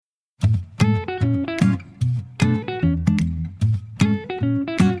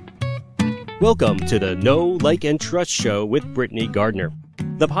Welcome to the Know, Like, and Trust Show with Brittany Gardner,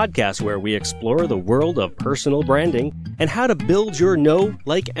 the podcast where we explore the world of personal branding and how to build your know,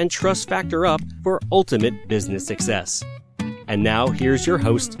 like, and trust factor up for ultimate business success. And now, here's your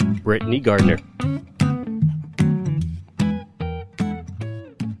host, Brittany Gardner.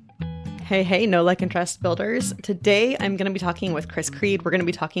 Hey, Know, Like, and Trust builders. Today, I'm going to be talking with Chris Creed. We're going to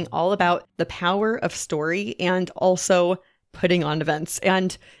be talking all about the power of story and also putting on events.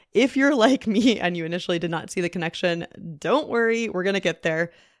 And if you're like me and you initially did not see the connection, don't worry, we're going to get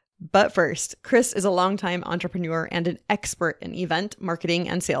there. But first, Chris is a longtime entrepreneur and an expert in event marketing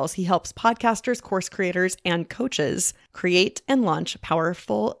and sales. He helps podcasters, course creators, and coaches create and launch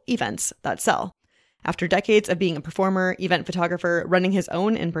powerful events that sell. After decades of being a performer, event photographer, running his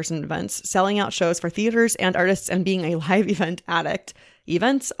own in-person events, selling out shows for theaters and artists, and being a live event addict,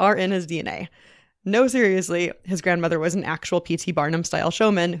 events are in his DNA. No, seriously, his grandmother was an actual P.T. Barnum-style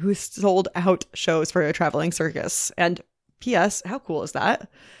showman who sold out shows for a traveling circus. And P.S., how cool is that?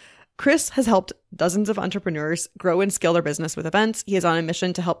 Chris has helped dozens of entrepreneurs grow and scale their business with events. He is on a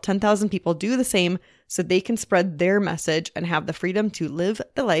mission to help 10,000 people do the same so they can spread their message and have the freedom to live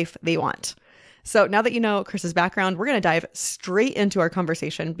the life they want. So now that you know Chris's background, we're going to dive straight into our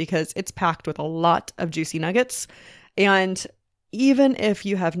conversation because it's packed with a lot of juicy nuggets. And even if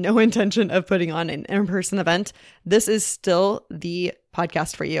you have no intention of putting on an in-person event, this is still the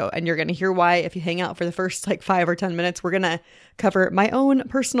podcast for you. And you're going to hear why if you hang out for the first 5 or 10 minutes. We're going to cover my own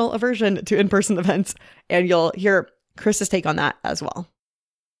personal aversion to in-person events, and you'll hear Chris's take on that as well.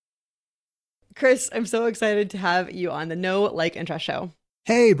 Chris, I'm so excited to have you on the Know, Like, and Trust Show.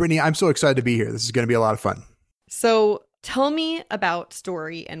 Hey, Brittany, I'm so excited to be here. This is going to be a lot of fun. So tell me about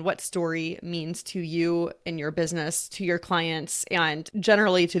story and what story means to you in your business, to your clients, and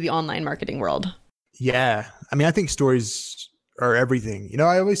generally to the online marketing world. Yeah. I think stories are everything.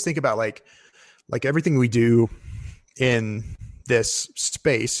 I always think about like everything we do in this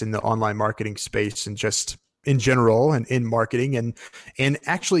space, in the online marketing space, and just in general and in marketing and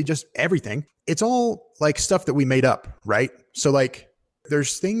actually just everything. It's all like stuff that we made up, right? So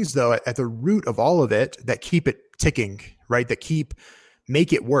there's things though at the root of all of it that keep it ticking, right? That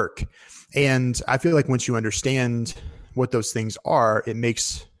make it work. And I feel like once you understand what those things are, it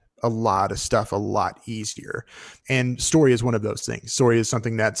makes a lot of stuff a lot easier. And story is one of those things. Story is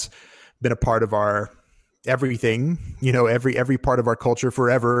something that's been a part of our everything, every part of our culture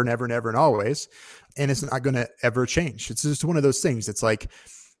forever and ever and ever and always. And it's not going to ever change. It's just one of those things.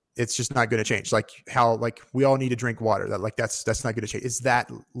 It's just not going to change. Like how we all need to drink water. That's not going to change. It's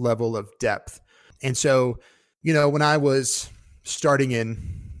that level of depth. And so, when I was starting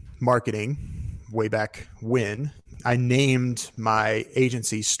in marketing way back when, I named my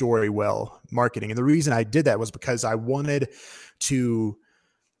agency Storywell Marketing. And the reason I did that was because I wanted to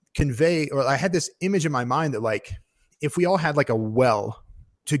convey, or I had this image in my mind that if we all had a well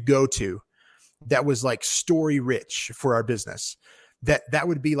to go to that was story rich for our business, that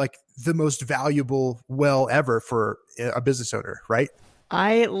would be the most valuable well ever for a business owner, right?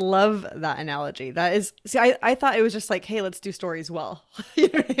 I love that analogy. That is, I thought it was just hey, let's do stories well. You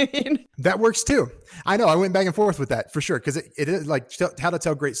know what I mean? That works too. I know. I went back and forth with that for sure. Cause it is how to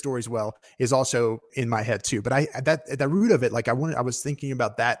tell great stories well is also in my head too. But at the root of it, I was thinking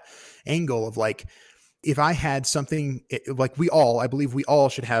about that angle of if I had something I believe we all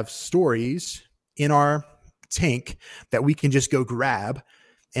should have stories in our tank that we can just go grab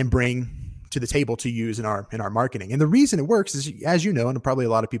and bring to the table to use in our marketing. And the reason it works is, as you know, and probably a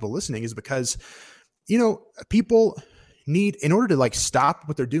lot of people listening, is because, people need, in order to stop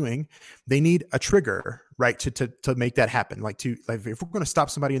what they're doing, they need a trigger, right? To make that happen. If we're going to stop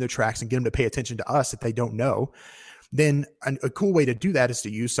somebody in their tracks and get them to pay attention to us that they don't know, then a cool way to do that is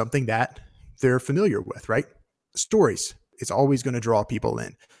to use something that they're familiar with, right? Stories. It's always going to draw people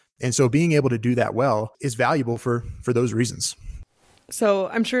in. And so being able to do that well is valuable for those reasons. So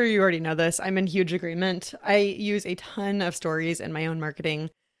I'm sure you already know this. I'm in huge agreement. I use a ton of stories in my own marketing.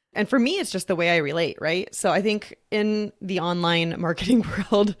 And for me, it's just the way I relate, right? So I think in the online marketing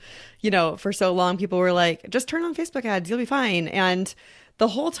world, for so long, people were like, just turn on Facebook ads, you'll be fine. And the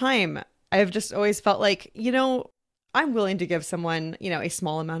whole time I've just always felt I'm willing to give someone, a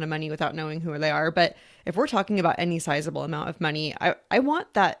small amount of money without knowing who they are. But if we're talking about any sizable amount of money, I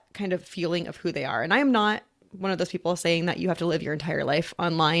want that kind of feeling of who they are. And I am not one of those people saying that you have to live your entire life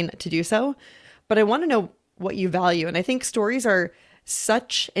online to do so, but I want to know what you value. And I think stories are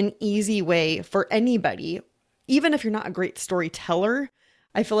such an easy way for anybody, even if you're not a great storyteller.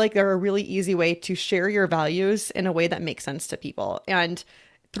 I feel like they're a really easy way to share your values in a way that makes sense to people. And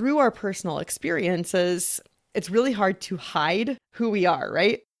through our personal experiences, it's really hard to hide who we are,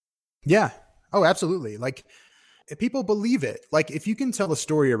 right? Yeah. Oh, absolutely. Like if people believe it. Like if you can tell a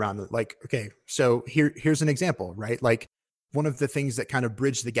story around it, like, okay, so here's an example, right? Like one of the things that kind of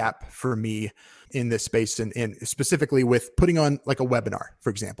bridged the gap for me in this space and specifically with putting on like a webinar, for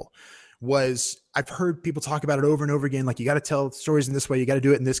example, was I've heard people talk about it over and over again. Like you got to tell stories in this way. You got to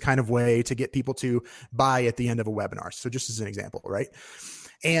do it in this kind of way to get people to buy at the end of a webinar. So just as an example, right?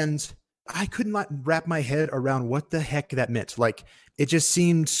 And I could not wrap my head around what the heck that meant. Like it just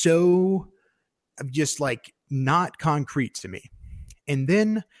seemed so just like not concrete to me. And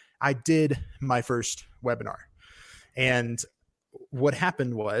then I did my first webinar. And what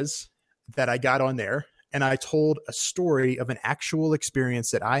happened was that I got on there and I told a story of an actual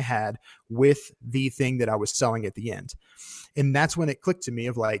experience that I had with the thing that I was selling at the end. And that's when it clicked to me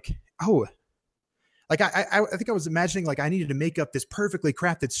of like, oh, like I think I was imagining like I needed to make up this perfectly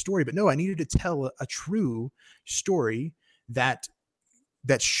crafted story, but no, I needed to tell a true story that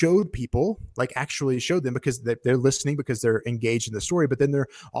showed people, like actually showed them because they're listening, because they're engaged in the story, but then they're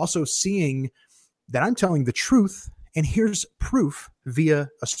also seeing that I'm telling the truth and here's proof via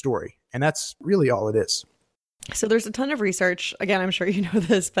a story. And that's really all it is. So there's a ton of research. Again, I'm sure you know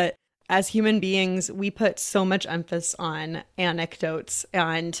this, but as human beings, we put so much emphasis on anecdotes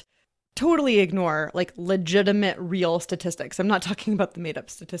and totally ignore like legitimate real statistics. I'm not talking about the made up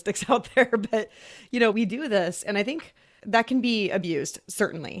statistics out there, but we do this. And I think that can be abused,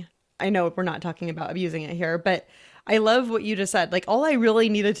 certainly. I know we're not talking about abusing it here, but I love what you just said. Like all I really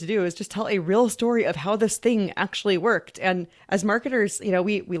needed to do is just tell a real story of how this thing actually worked. And as marketers,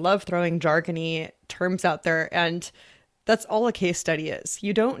 we love throwing jargony terms out there, and that's all a case study is.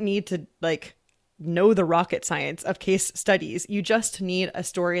 You don't need to like know the rocket science of case studies. You just need a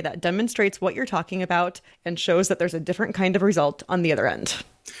story that demonstrates what you're talking about and shows that there's a different kind of result on the other end.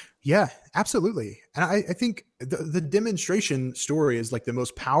 Yeah, absolutely. And I think the demonstration story is like the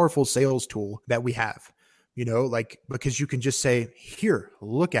most powerful sales tool that we have, like, because you can just say, here,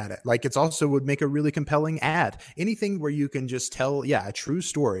 look at it. Like it's also would make a really compelling ad, anything where you can just tell, a true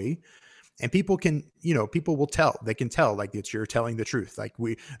story. And people can, people will tell, they can tell like that you're telling the truth. Like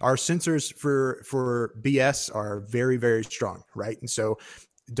our sensors for BS are very, very strong. Right. And so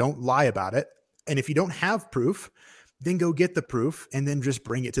don't lie about it. And if you don't have proof, then go get the proof and then just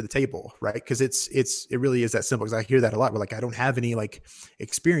bring it to the table. Right. Cause it really is that simple. Cause I hear that a lot. We're like, I don't have any like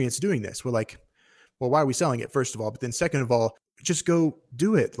experience doing this. We're like, well, why are we selling it? First of all, but then second of all, just go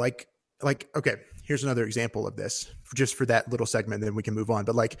do it. Like, okay, here's another example of this just for that little segment. Then we can move on.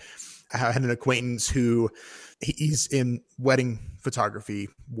 But like, I had an acquaintance who he's in wedding photography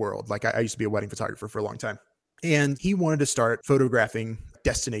world. Like I used to be a wedding photographer for a long time, and he wanted to start photographing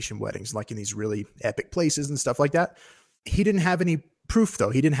destination weddings, like in these really epic places and stuff like that. He didn't have any proof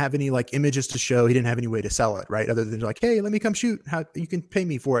though. He didn't have any like images to show. He didn't have any way to sell it, right? Other than like, hey, let me come shoot. How you can pay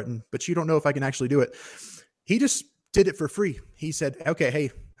me for it, but you don't know if I can actually do it. He just did it for free. He said, okay,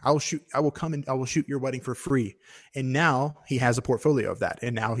 hey, I will come and I will shoot your wedding for free. And now he has a portfolio of that.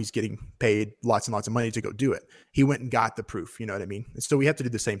 And now he's getting paid lots and lots of money to go do it. He went and got the proof. You know what I mean? And so we have to do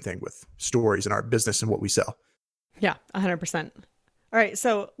the same thing with stories in our business and what we sell. Yeah, 100%. All right.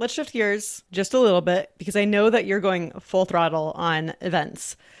 So let's shift gears just a little bit because I know that you're going full throttle on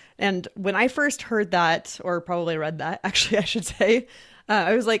events. And when I first heard that, or probably read that, actually, I should say,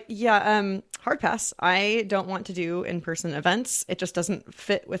 I was like, hard pass. I don't want to do in-person events. It just doesn't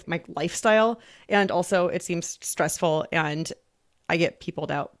fit with my lifestyle. And also it seems stressful and I get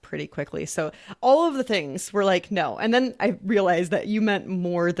peopled out pretty quickly. So all of the things were like, no. And then I realized that you meant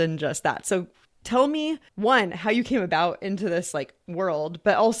more than just that. So tell me, one, how you came about into this like world,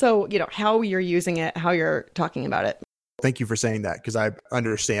 but also, how you're using it, how you're talking about it. Thank you for saying that, because I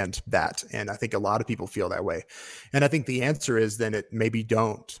understand that. And I think a lot of people feel that way. And I think the answer is then it maybe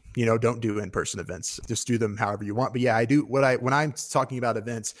don't do in-person events. Just do them however you want. But yeah, I do when I'm talking about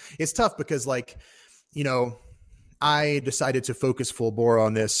events, it's tough because I decided to focus full bore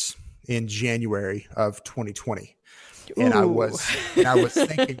on this in January of 2020. Ooh. And I was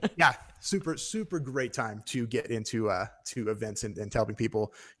thinking, super, super great time to get into to events and helping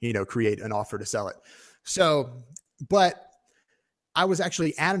people, create an offer to sell it. So, but I was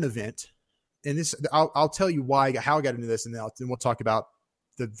actually at an event, and this, I'll tell you how I got into this, and then we'll talk about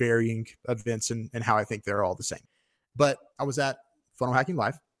the varying events and how I think they're all the same. But I was at Funnel Hacking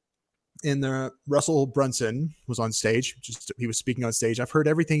Live, and Russell Brunson was on stage. He was speaking on stage. I've heard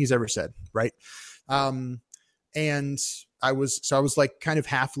everything he's ever said, right? And I was like kind of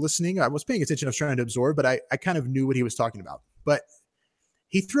half listening. I was paying attention. I was trying to absorb, but I kind of knew what he was talking about. But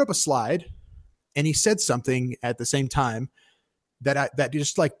he threw up a slide and he said something at the same time that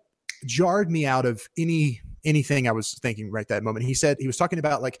just like jarred me out of any anything I was thinking right that moment. He said, he was talking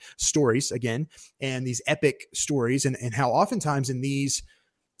about like stories again, and these epic stories, and how oftentimes in these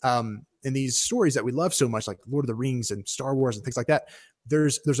stories that we love so much, like Lord of the Rings and Star Wars and things like that,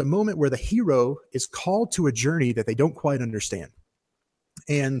 there's a moment where the hero is called to a journey that they don't quite understand.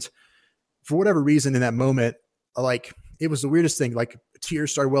 And for whatever reason in that moment, like it was the weirdest thing, like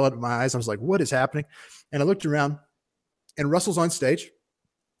tears started welling up in my eyes. I was like, what is happening? And I looked around and Russell's on stage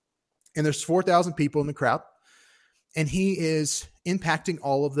and there's 4,000 people in the crowd and he is impacting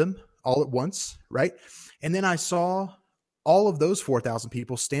all of them all at once. Right. And then I saw all of those 4,000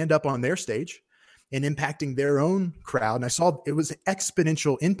 people stand up on their stage and impacting their own crowd. And I saw it was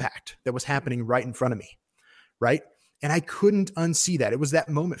exponential impact that was happening right in front of me. Right. And I couldn't unsee that. It was that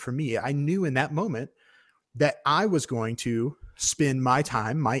moment for me. I knew in that moment that I was going to spend my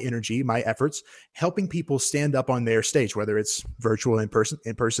time, my energy, my efforts, helping people stand up on their stage, whether it's virtual, in person,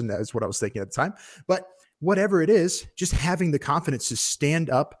 that is what I was thinking at the time. But whatever it is, just having the confidence to stand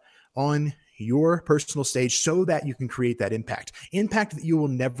up on your personal stage so that you can create that impact that you will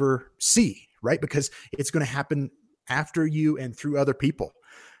never see, right? Because it's going to happen after you and through other people.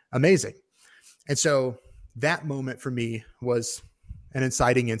 Amazing. And so that moment for me was an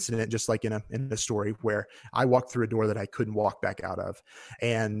inciting incident, just like in a story where I walked through a door that I couldn't walk back out of.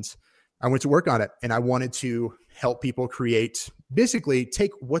 And I went to work on it, and I wanted to help people basically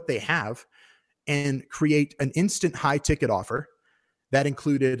take what they have and create an instant high ticket offer that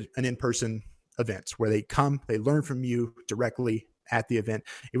included an in-person event where they come, they learn from you directly at the event.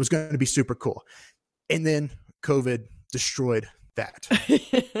 It was going to be super cool. And then COVID destroyed that.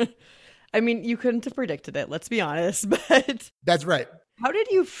 I mean, you couldn't have predicted it, let's be honest, but that's right. How did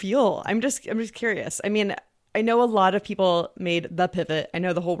you feel? I'm just curious. I mean, I know a lot of people made the pivot. I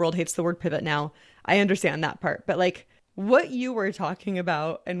know the whole world hates the word pivot now. I understand that part, but like what you were talking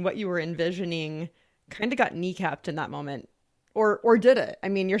about and what you were envisioning kind of got kneecapped in that moment. Or did it? I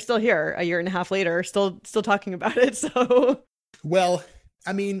mean, you're still here a year and a half later, still talking about it. So, well,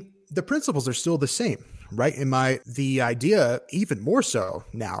 I mean, the principles are still the same, right? And the idea, even more so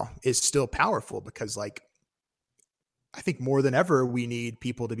now, is still powerful because, like, I think more than ever, we need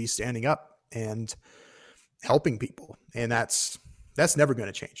people to be standing up and helping people, and that's never going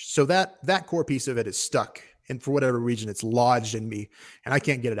to change. So that core piece of it is stuck, and for whatever reason, it's lodged in me, and I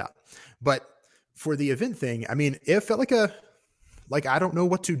can't get it out. But for the event thing, I mean, it felt like I don't know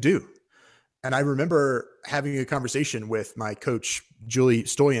what to do. And I remember having a conversation with my coach, Julie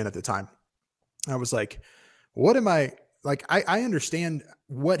Stoyan, at the time. I was like, what am I like? I understand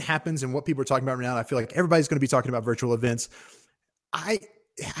what happens and what people are talking about right now. I feel like everybody's going to be talking about virtual events.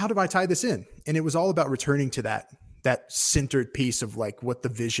 How do I tie this in? And it was all about returning to that centered piece of like what the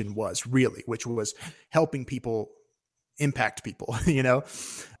vision was really, which was helping people impact people,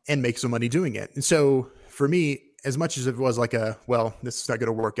 and make some money doing it. And so for me, as much as it was like this is not going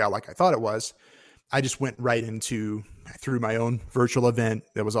to work out like I thought it was, I just went right through my own virtual event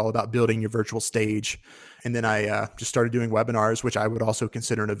that was all about building your virtual stage. And then I just started doing webinars, which I would also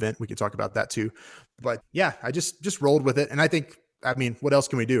consider an event. We could talk about that too. But yeah, I just rolled with it. And I mean, what else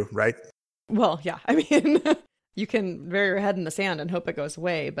can we do, right? Well, yeah. I mean, you can bury your head in the sand and hope it goes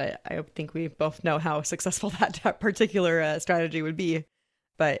away. But I think we both know how successful that particular strategy would be.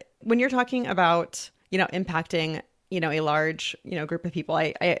 But when you're talking about impacting, a large, group of people.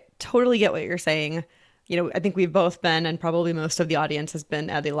 I totally get what you're saying. I think we've both been, and probably most of the audience has been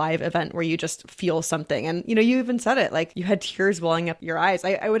at a live event where you just feel something. And, you even said it, like you had tears welling up your eyes.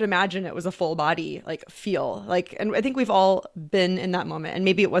 I would imagine it was a full body, like feel like, and I think we've all been in that moment. And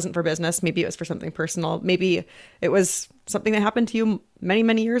maybe it wasn't for business. Maybe it was for something personal. Maybe it was something that happened to you many,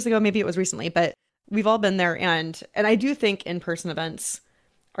 many years ago. Maybe it was recently, but we've all been there. And I do think in-person events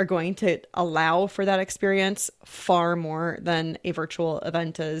are going to allow for that experience far more than a virtual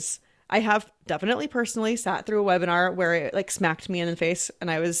event is. I have definitely personally sat through a webinar where it like smacked me in the face and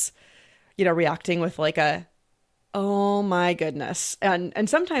I was, reacting with like oh my goodness. And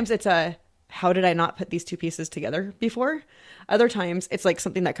sometimes it's how did I not put these two pieces together before? Other times it's like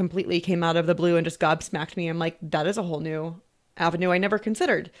something that completely came out of the blue and just gobsmacked me. I'm like, that is a whole new avenue I never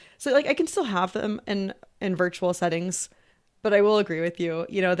considered. So like I can still have them in virtual settings. But I will agree with you.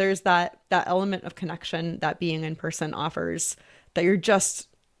 There's that element of connection that being in person offers that you're just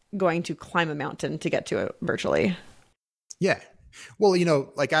going to climb a mountain to get to it virtually. Yeah. Well,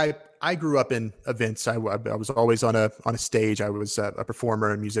 like I grew up in events. I was always on a stage. I was a performer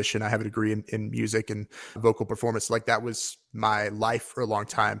and musician. I have a degree in music and vocal performance. Like that was my life for a long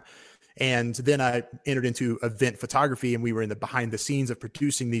time. And then I entered into event photography, and we were in the behind the scenes of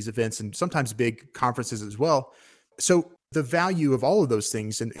producing these events and sometimes big conferences as well. So the value of all of those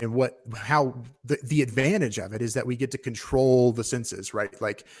things and how the advantage of it is that we get to control the senses, right?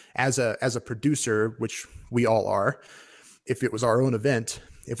 Like as a producer, which we all are, if it was our own event,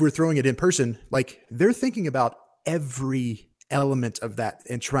 if we're throwing it in person, like they're thinking about every element of that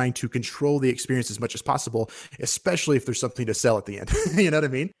and trying to control the experience as much as possible, especially if there's something to sell at the end. You know what I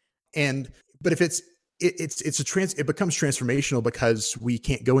mean? But if it becomes transformational because we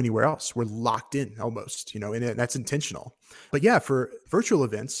can't go anywhere else. We're locked in almost, and that's intentional. But yeah, for virtual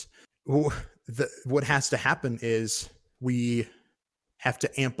events, what has to happen is we have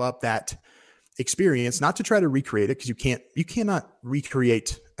to amp up that experience, not to try to recreate it, because you cannot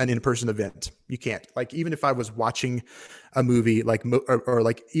recreate an in-person event. You can't. Like, even if I was watching a movie, like, or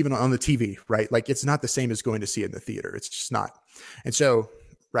like even on the TV, right? Like, it's not the same as going to see it in the theater. It's just not. And so,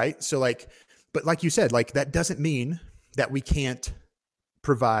 right. So like, but like you said, like that doesn't mean that we can't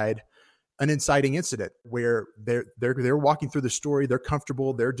provide an inciting incident where they're walking through the story, they're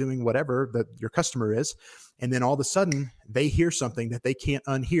comfortable, they're doing whatever that your customer is, and then all of a sudden they hear something that they can't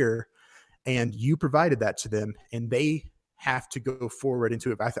unhear, and you provided that to them, and they have to go forward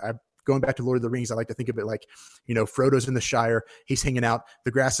into it. Going back to Lord of the Rings, I like to think of it like, Frodo's in the Shire, he's hanging out,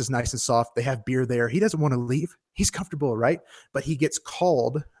 the grass is nice and soft, they have beer there, he doesn't want to leave, he's comfortable, right? But he gets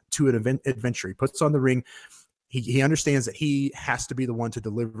called to an adventure. He puts on the ring. He understands that he has to be the one to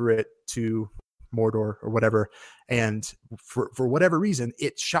deliver it to Mordor or whatever. And for whatever reason,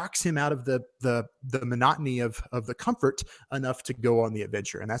 it shocks him out of the monotony of the comfort enough to go on the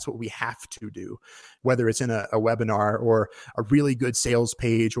adventure. And that's what we have to do, whether it's in a webinar or a really good sales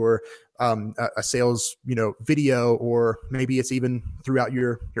page or a sales, video, or maybe it's even throughout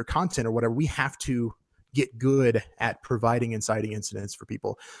your content or whatever. We have to get good at providing inciting incidents for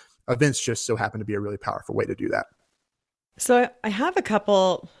people. Events just so happen to be a really powerful way to do that. So I have a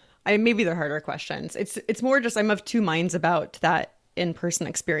couple, maybe they're harder questions. It's more just I'm of two minds about that in-person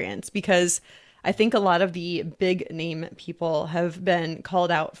experience, because I think a lot of the big name people have been called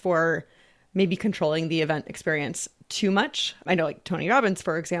out for maybe controlling the event experience too much. I know, like Tony Robbins,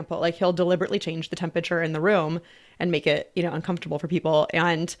 for example, like he'll deliberately change the temperature in the room and make it, uncomfortable for people.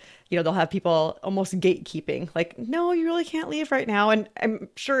 And, they'll have people almost gatekeeping, like, no, you really can't leave right now. And I'm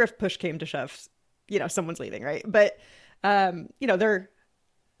sure if push came to shove, someone's leaving, right? But, they're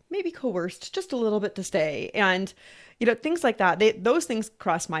maybe coerced just a little bit to stay. And, things like that, those things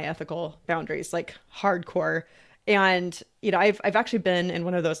cross my ethical boundaries, like hardcore. And, I've actually been in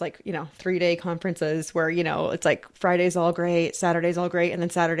one of those 3-day conferences where, it's like Friday's all great, Saturday's all great. And then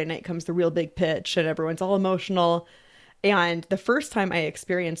Saturday night comes the real big pitch and everyone's all emotional. And the first time I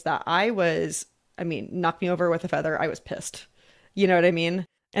experienced that, knock me over with a feather. I was pissed. You know what I mean?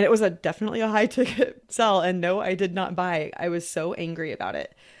 And it was definitely a high ticket sell. And no, I did not buy. I was so angry about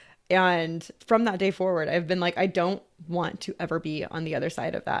it. And from that day forward, I've been like, I don't want to ever be on the other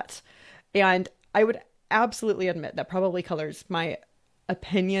side of that. And I would absolutely admit that probably colors my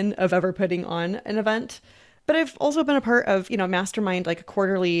opinion of ever putting on an event. But I've also been a part of, mastermind, like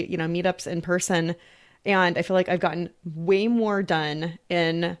quarterly, meetups in person. And I feel like I've gotten way more done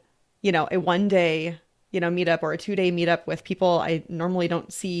in, a 1-day, meetup or a 2-day meetup with people I normally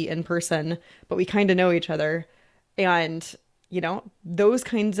don't see in person, but we kind of know each other. And, those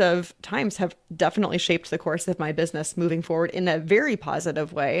kinds of times have definitely shaped the course of my business moving forward in a very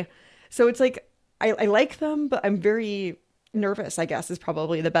positive way. So it's like, I like them, but I'm very nervous, I guess, is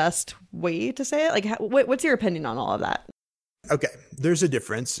probably the best way to say it. Like, what's your opinion on all of that? Okay, there's a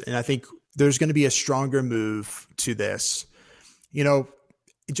difference. And I think there's going to be a stronger move to this.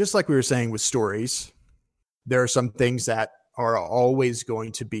 Just like we were saying with stories, there are some things that are always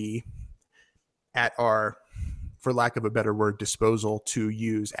going to be at our, for lack of a better word, disposal to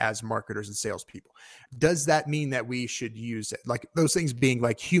use as marketers and salespeople. Does that mean that we should use it? Like those things being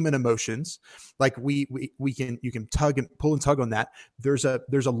like human emotions, like you can pull and tug on that. There's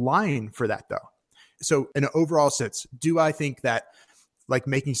a line for that though. So in an overall sense, do I think that like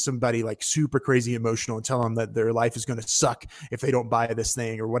making somebody like super crazy emotional and tell them that their life is going to suck if they don't buy this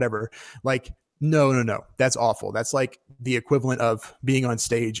thing or whatever, like, no, that's awful. That's like the equivalent of being on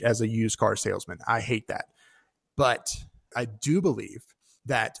stage as a used car salesman. I hate that. But I do believe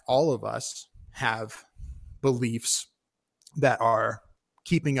that all of us have beliefs that are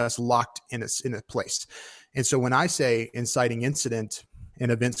keeping us locked in a place. And so when I say inciting incident and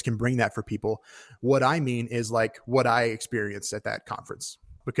events can bring that for people, what I mean is like what I experienced at that conference,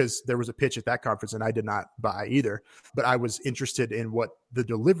 because there was a pitch at that conference and I did not buy either, but I was interested in what the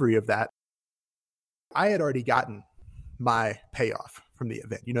delivery of that. I had already gotten my payoff from the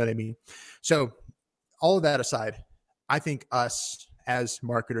event. You know what I mean? So all of that aside, I think us as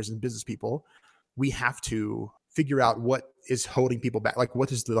marketers and business people, we have to figure out what is holding people back. Like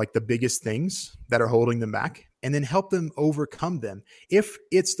what is the biggest things that are holding them back, and then help them overcome them if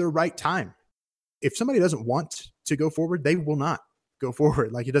it's the right time. If somebody doesn't want to go forward, they will not go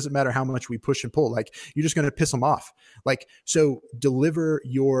forward. Like it doesn't matter how much we push and pull, like you're just going to piss them off. Like, so deliver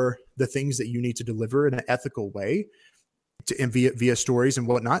the things that you need to deliver in an ethical way and via stories and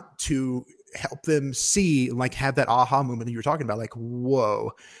whatnot to help them see, like have that aha moment that you were talking about. Like,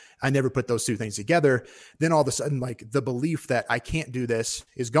 whoa, I never put those two things together. Then all of a sudden, like the belief that I can't do this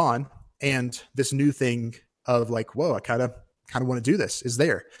is gone. And this new thing of like, whoa, I kind of want to do this is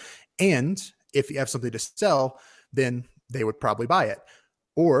there. And if you have something to sell, then they would probably buy it.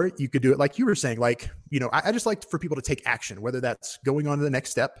 Or you could do it like you were saying, like, I just like for people to take action, whether that's going on to the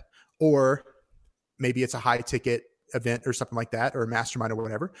next step, or maybe it's a high ticket event or something like that, or a mastermind or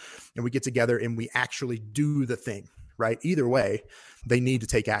whatever. And we get together and we actually do the thing, right? Either way, they need to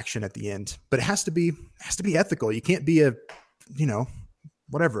take action at the end, but it has to be ethical. You can't be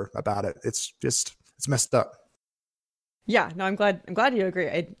whatever about it. It's messed up. Yeah, no, I'm glad you agree.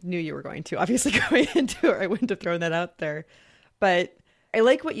 I knew you were going to, obviously, going into it. I wouldn't have thrown that out there. But I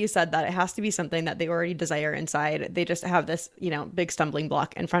like what you said, that it has to be something that they already desire inside. They just have this, big stumbling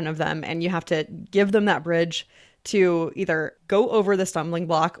block in front of them, and you have to give them that bridge to either go over the stumbling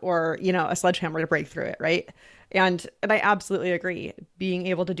block or, a sledgehammer to break through it, right? And I absolutely agree. Being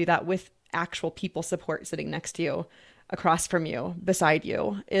able to do that with actual people support sitting next to you, across from you, beside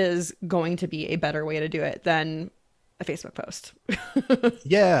you, is going to be a better way to do it than a Facebook post.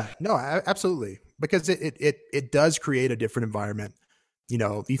 Yeah, no, absolutely. Because it does create a different environment.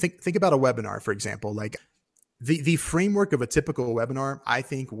 You think about a webinar, for example, like the framework of a typical webinar, I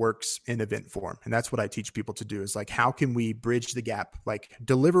think works in event form. And that's what I teach people to do, is like, how can we bridge the gap, like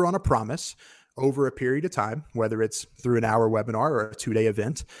deliver on a promise over a period of time, whether it's through an hour webinar or a 2-day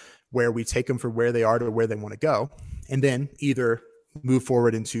event, where we take them from where they are to where they want to go. And then either move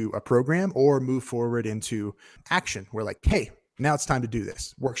forward into a program or move forward into action. We're like, hey, now it's time to do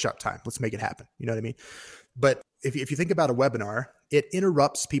this. Workshop time. Let's make it happen. You know what I mean? But if you think about a webinar, it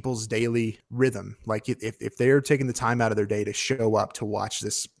interrupts people's daily rhythm. Like if they're taking the time out of their day to show up to watch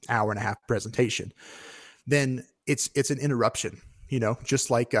this hour and a half presentation, then it's an interruption, just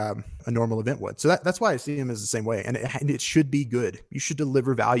like a normal event would. So that's why I see them as the same way. And it should be good. You should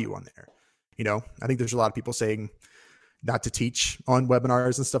deliver value on there. I think there's a lot of people saying not to teach on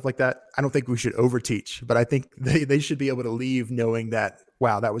webinars and stuff like that. I don't think we should overteach, but I think they should be able to leave knowing that,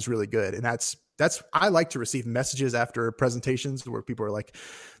 wow, that was really good. And that's I like to receive messages after presentations where people are like,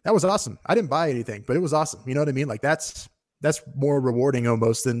 that was awesome. I didn't buy anything, but it was awesome. You know what I mean? Like that's more rewarding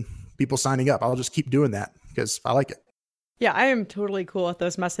almost than people signing up. I'll just keep doing that because I like it. Yeah, I am totally cool with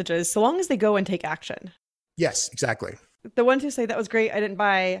those messages, so long as they go and take action. Yes, exactly. The ones who say that was great, I didn't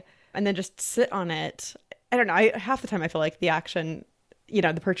buy, and then just sit on it. I don't know. Half the time I feel like the action,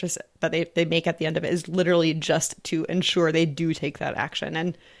 the purchase that they make at the end of it is literally just to ensure they do take that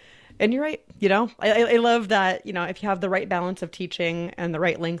action. And you're right. I love that, if you have the right balance of teaching and the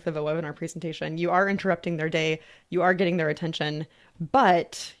right length of a webinar presentation, you are interrupting their day, you are getting their attention,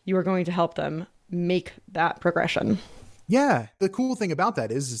 but you are going to help them make that progression. Yeah. The cool thing about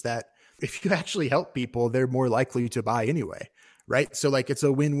that is that if you actually help people, they're more likely to buy anyway. Right. So like it's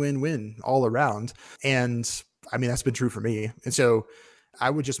a win-win-win all around. And I mean, that's been true for me. And so I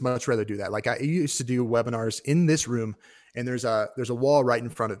would just much rather do that. Like I used to do webinars in this room, and there's a wall right in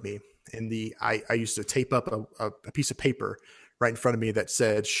front of me. And I used to tape up a piece of paper right in front of me that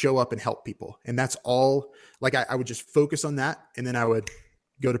said, show up and help people. And that's all. Like I would just focus on that, and then I would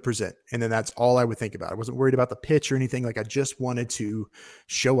go to present. And then that's all I would think about. I wasn't worried about the pitch or anything. Like I just wanted to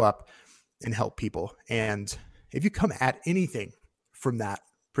show up and help people. And if you come at anything from that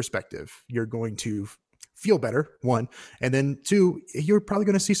perspective, you're going to feel better, one, and then two, you're probably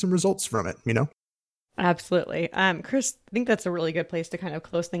going to see some results from it, Absolutely. Chris, I think that's a really good place to kind of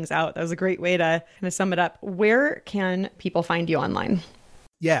close things out. That was a great way to kind of sum it up. Where can people find you online?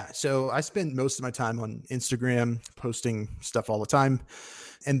 Yeah. So I spend most of my time on Instagram, posting stuff all the time.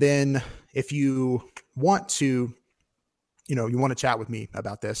 And then if you want to, you want to chat with me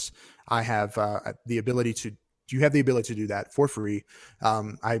about this, I have the ability to do that for free.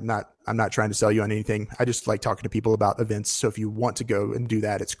 I'm not trying to sell you on anything. I just like talking to people about events. So if you want to go and do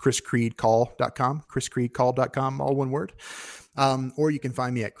that, it's chriscreedcall.com, all one word. Or you can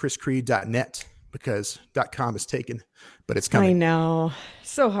find me at chriscreed.net because .com is taken, but it's coming. I know.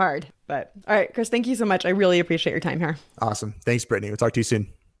 So hard. But all right, Chris, thank you so much. I really appreciate your time here. Awesome. Thanks, Brittany. We'll talk to you soon.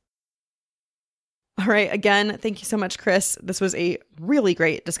 All right. Again, thank you so much, Chris. This was a really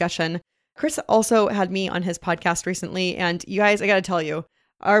great discussion. Chris also had me on his podcast recently, and you guys, I got to tell you,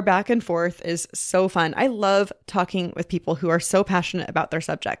 Our back and forth is so fun. I love talking with people who are so passionate about their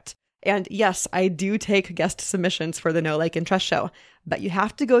subject. And yes, I do take guest submissions for the Know, Like, and Trust Show, but you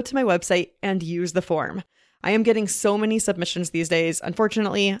have to go to my website and use the form. I am getting so many submissions these days.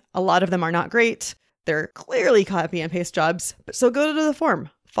 Unfortunately, a lot of them are not great. They're clearly copy and paste jobs. So go to the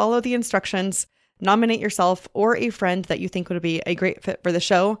form, follow the instructions, nominate yourself or a friend that you think would be a great fit for the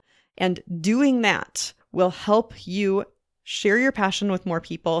show. And doing that will help you share your passion with more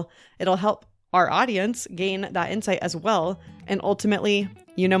people. It'll help our audience gain that insight as well. And ultimately,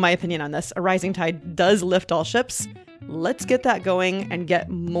 you know my opinion on this, a rising tide does lift all ships. Let's get that going and get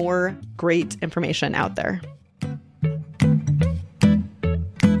more great information out there.